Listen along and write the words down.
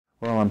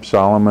Well, I'm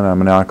Solomon. I'm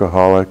an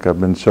alcoholic. I've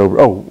been sober.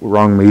 Oh,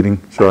 wrong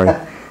meeting. Sorry.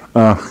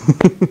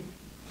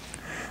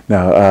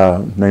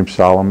 Name's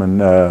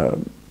Solomon. At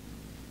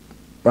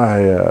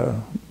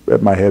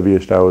my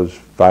heaviest, I was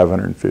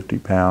 550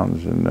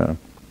 pounds, and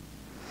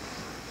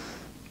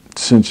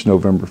since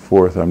November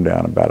 4th, I'm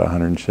down about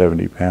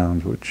 170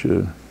 pounds, which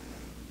I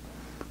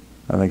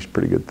think is a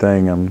pretty good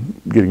thing.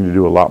 I'm getting to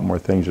do a lot more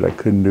things that I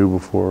couldn't do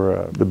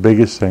before. The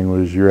biggest thing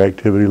was your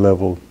activity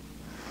level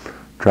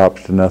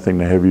drops to nothing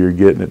the heavier you're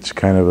getting. It's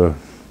kind of a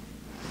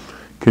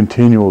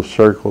continual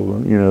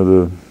circle. You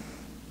know,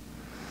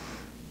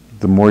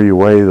 the more you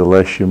weigh, the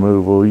less you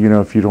move. Well, you know,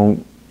 if you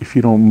don't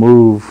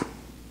move,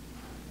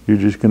 you're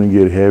just going to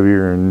get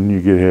heavier, and you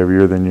get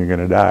heavier, then you're going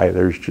to die.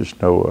 There's just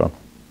no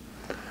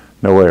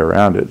way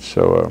around it.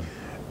 So,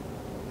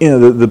 you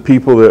know, the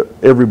people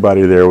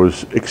everybody there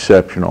was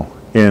exceptional.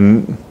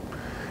 And,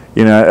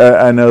 you know,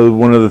 I know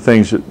one of the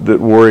things that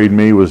worried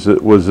me was the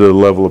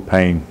level of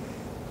pain.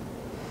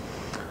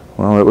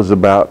 Well, it was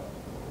about,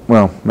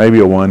 well, maybe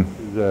a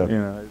 1. You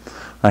know,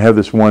 I have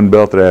this one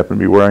belt that I happen to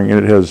be wearing,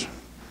 and it has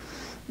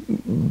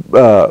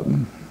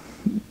the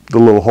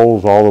little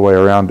holes all the way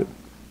around it.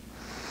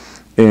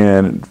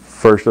 And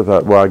first I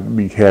thought, well, I'd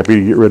be happy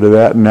to get rid of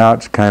that. And now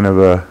it's kind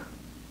of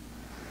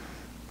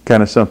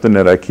something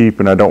that I keep,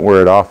 and I don't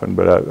wear it often,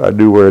 but I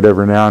do wear it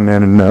every now and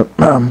then. And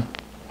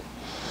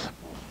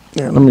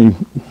yeah,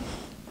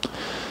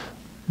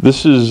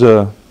 this is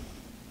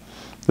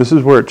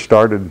where it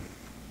started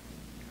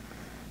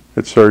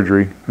at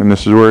surgery, and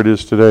this is where it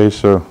is today.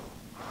 So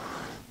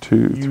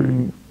 2,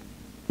 3.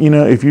 You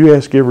know, if you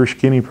ask every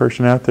skinny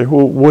person out there,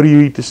 well, what do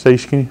you eat to stay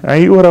skinny?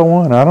 I eat what I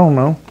want. I don't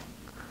know.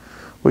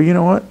 Well, you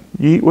know what?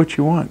 You eat what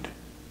you want.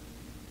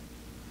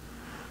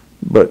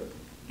 But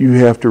you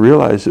have to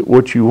realize that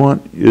what you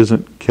want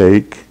isn't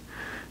cake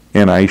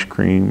and ice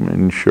cream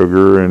and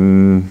sugar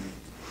and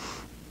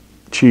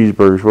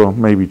cheeseburgers. Well,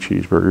 maybe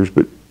cheeseburgers,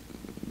 but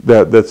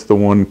that's the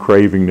one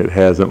craving that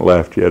hasn't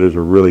left yet, is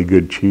a really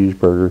good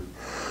cheeseburger.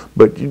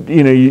 But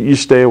you know, you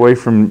stay away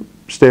from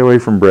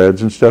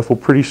breads and stuff. Well,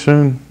 pretty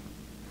soon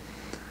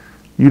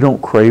you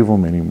don't crave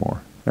them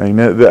anymore. I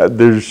mean,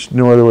 there's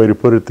no other way to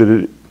put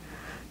it.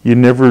 You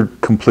never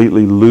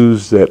completely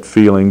lose that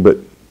feeling, but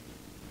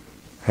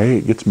hey,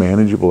 it gets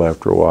manageable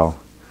after a while.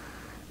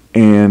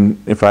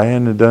 And if I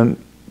hadn't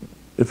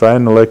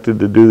elected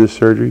to do this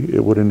surgery,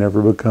 it would have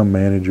never become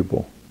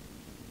manageable.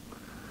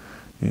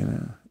 You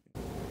know,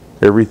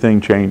 everything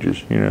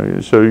changes. You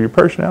know, so your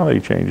personality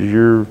changes.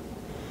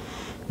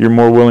 You're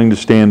more willing to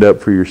stand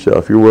up for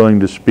yourself. You're willing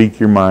to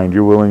speak your mind.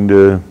 You're willing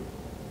to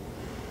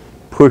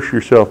push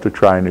yourself to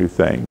try new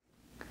things.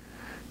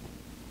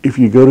 If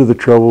you go to the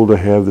trouble to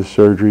have the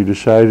surgery,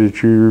 decide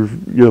that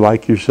you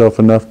like yourself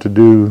enough to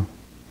do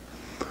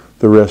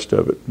the rest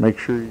of it. Make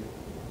sure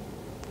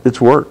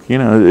it's work, you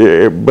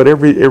know. But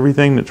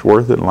everything that's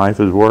worth it in life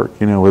is work.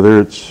 You know, whether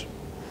it's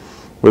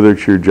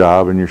your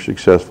job and you're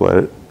successful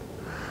at it,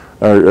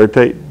 or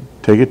take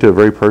it to a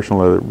very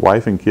personal level.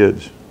 Wife and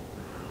kids.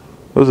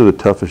 Those are the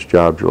toughest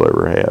jobs you'll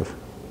ever have.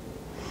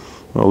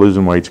 Well,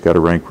 losing weight's got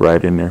to rank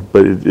right in there,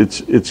 but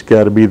it's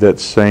got to be that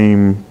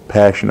same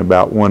passion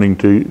about wanting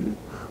the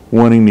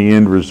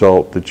end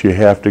result that you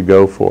have to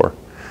go for.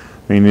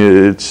 I mean,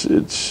 it's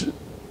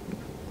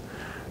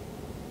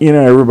you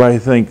know, everybody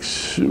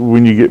thinks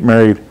when you get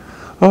married,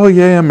 oh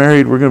yeah, I'm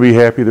married, we're going to be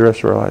happy the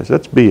rest of our lives.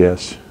 That's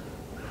BS.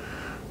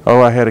 Oh,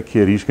 I had a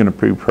kid, he's going to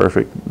be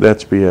perfect.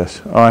 That's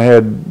BS. Oh, I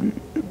had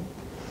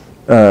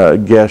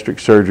gastric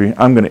surgery,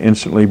 I'm going to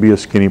instantly be a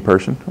skinny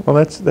person. Well,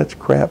 that's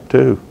crap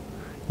too.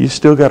 You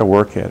still got to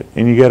work at it,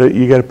 and you got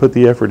to put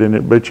the effort in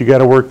it, but you got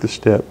to work the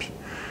steps.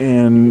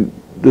 And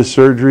the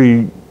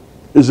surgery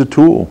is a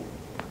tool.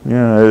 You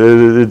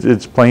know,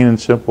 it's plain and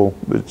simple.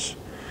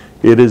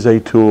 It is a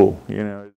tool. You know.